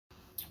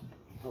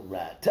All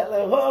right, tell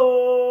her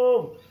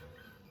home.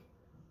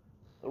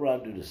 All right, I'll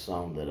do the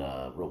song that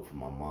I wrote for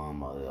my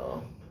mom.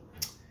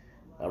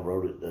 I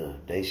wrote it the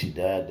day she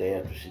died, day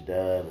after she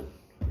died. And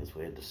I guess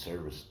we had the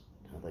service,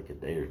 I think a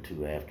day or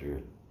two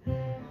after.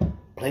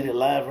 Played it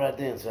live right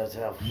then, so that's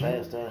how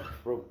fast I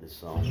wrote this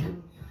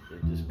song.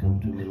 It just come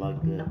to me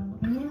like that.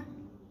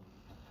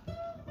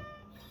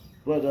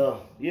 But,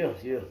 yeah.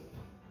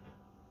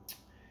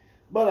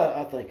 But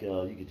I think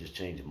you could just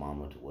change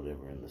 "momma" to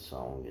whatever in the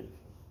song.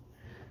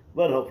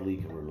 But hopefully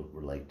you can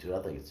relate to it.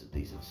 I think it's a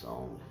decent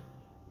song.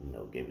 You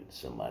know, give it to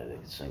somebody that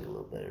can sing a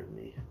little better than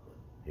me. But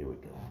here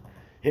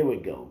we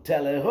go.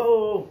 Tally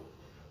ho!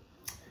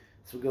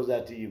 So it goes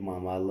out to you,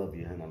 Mama. I love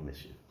you and I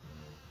miss you.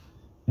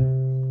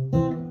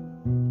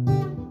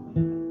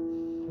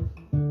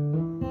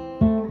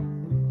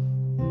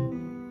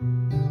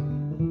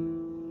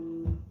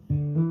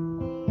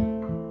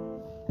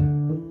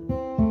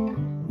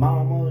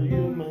 Mama,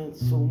 you meant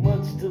so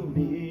much to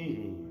me.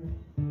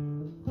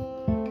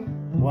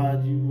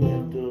 Why'd you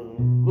have to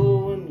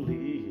go and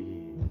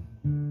leave?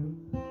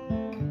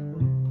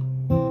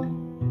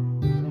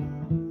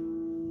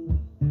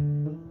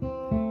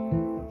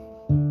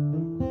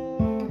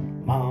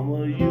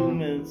 Mama, you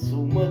meant so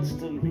much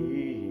to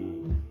me.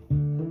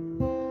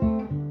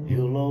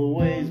 You'll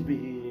always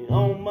be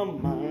on my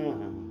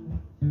mind.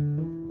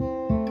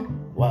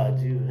 Why'd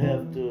you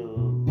have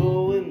to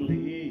go and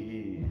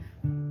leave?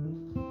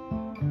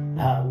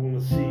 I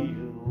wanna see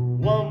you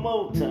one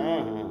more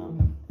time.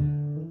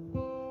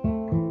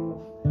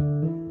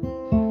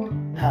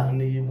 I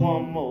need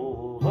one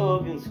more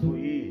hug and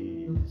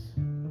squeeze.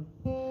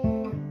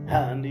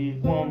 I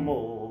need one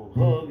more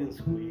hug and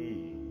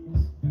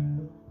squeeze.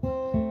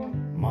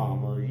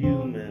 Mama,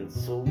 you meant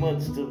so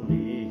much to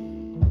me.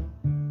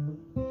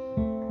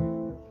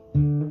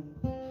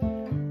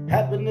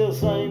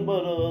 Happiness ain't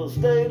but a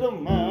state of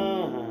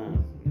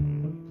mind.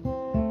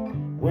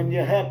 When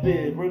you're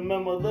happy,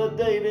 remember the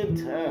date and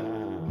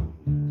time.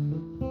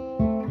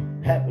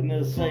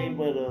 Happiness ain't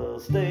but a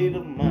state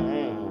of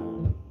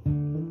mind.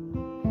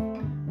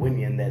 When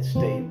you're in that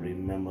state,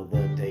 remember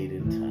the date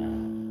and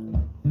time.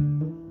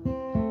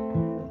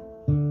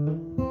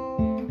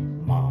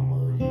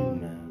 Mama, you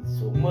meant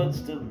so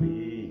much to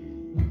me.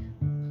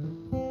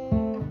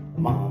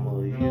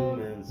 Mama, you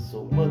meant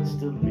so much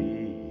to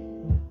me.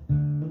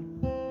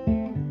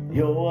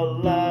 You're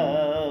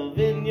alive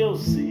in your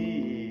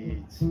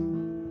seeds,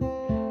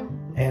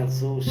 and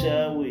so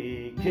shall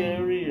we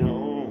carry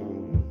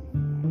on.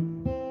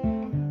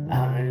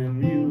 I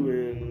am you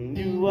and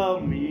you are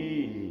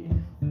me.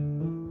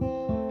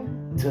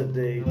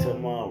 Today,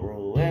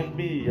 tomorrow, and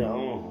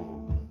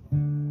beyond.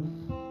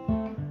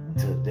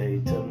 Today,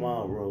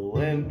 tomorrow,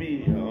 and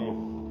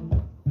beyond.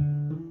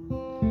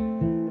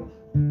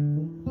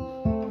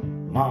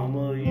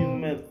 Mama, you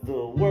meant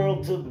the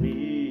world to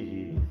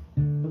me.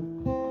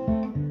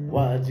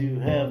 Why'd you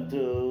have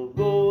to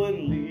go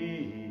and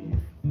leave?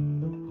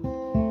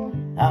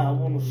 I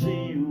wanna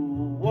see you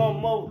one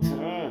more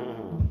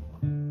time.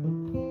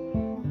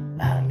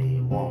 I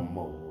need one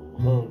more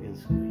hug and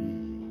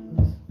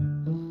squeeze.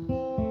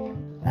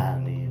 I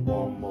need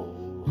one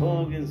more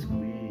hug and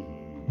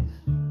squeeze.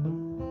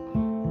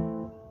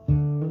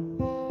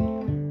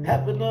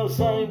 Happiness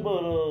ain't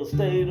but a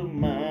state of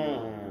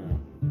mind.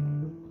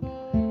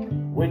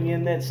 When you're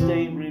in that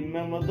state,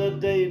 remember the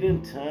date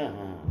and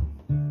time.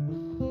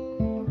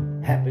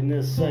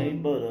 Happiness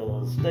ain't but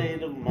a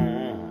state of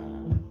mind.